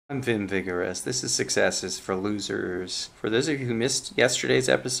I'm Vim Vigorous. This is Success is for Losers. For those of you who missed yesterday's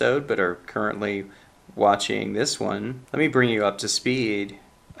episode but are currently watching this one, let me bring you up to speed.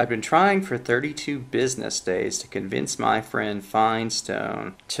 I've been trying for 32 business days to convince my friend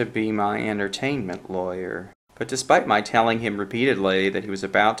Finestone to be my entertainment lawyer. But despite my telling him repeatedly that he was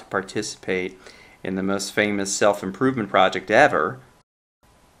about to participate in the most famous self-improvement project ever,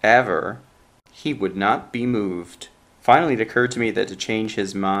 he would not be moved. Finally, it occurred to me that to change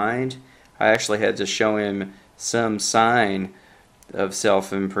his mind, I actually had to show him some sign of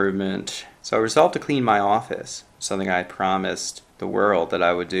self-improvement. So I resolved to clean my office, something I had promised the world that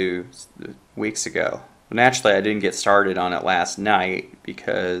I would do weeks ago. Well, naturally, I didn't get started on it last night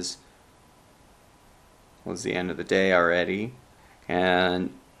because it was the end of the day already,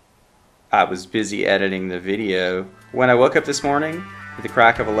 and I was busy editing the video. When I woke up this morning at the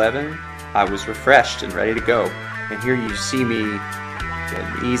crack of 11, I was refreshed and ready to go. And here you see me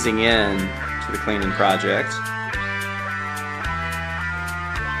easing in to the cleaning project.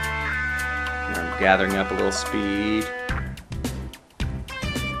 I'm gathering up a little speed.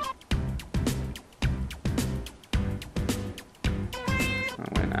 I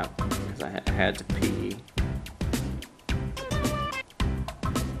went up because I had to pee.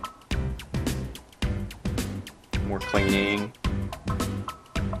 More cleaning.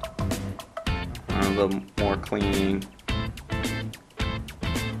 A little more cleaning.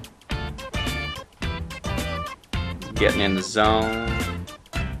 Getting in the zone.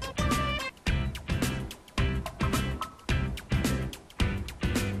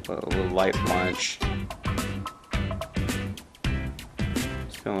 A little light lunch.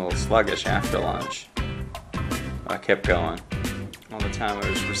 Just feeling a little sluggish after lunch. I kept going. All the time I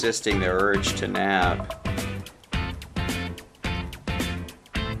was resisting the urge to nap.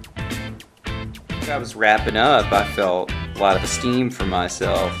 I was wrapping up, I felt a lot of esteem for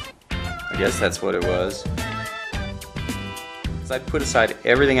myself. I guess that's what it was. Because I put aside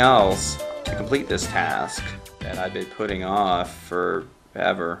everything else to complete this task that I'd been putting off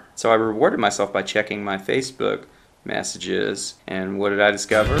forever. So I rewarded myself by checking my Facebook messages. And what did I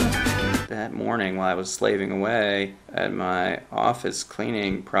discover? That morning while I was slaving away at my office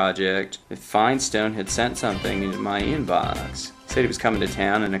cleaning project, that Finestone had sent something into my inbox. He said he was coming to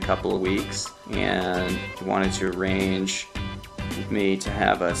town in a couple of weeks and he wanted to arrange with me to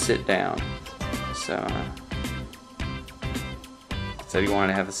have a sit down. So he said he wanted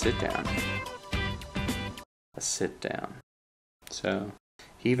to have a sit down. So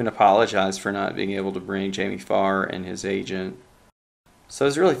he even apologized for not being able to bring Jamie Farr and his agent. So it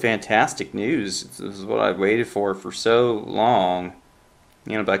was really fantastic news. This is what I'd waited for so long.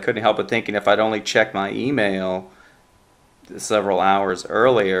 But I couldn't help but thinking if I'd only checked my email several hours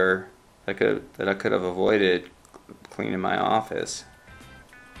earlier, that I could have avoided cleaning my office.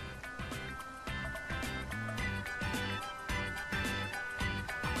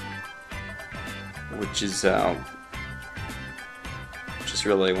 Which is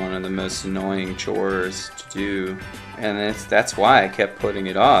really one of the most annoying chores to do. And that's why I kept putting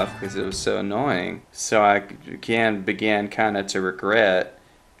it off, because it was so annoying. So I began kind of to regret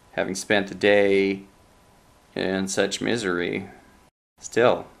having spent the day in such misery.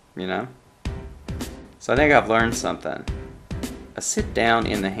 Still, So I think I've learned something. A sit down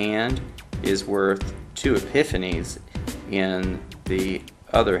in the hand is worth 2 epiphanies in the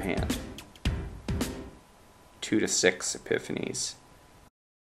other hand. 2 to 6 epiphanies,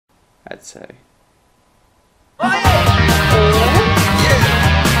 I'd say.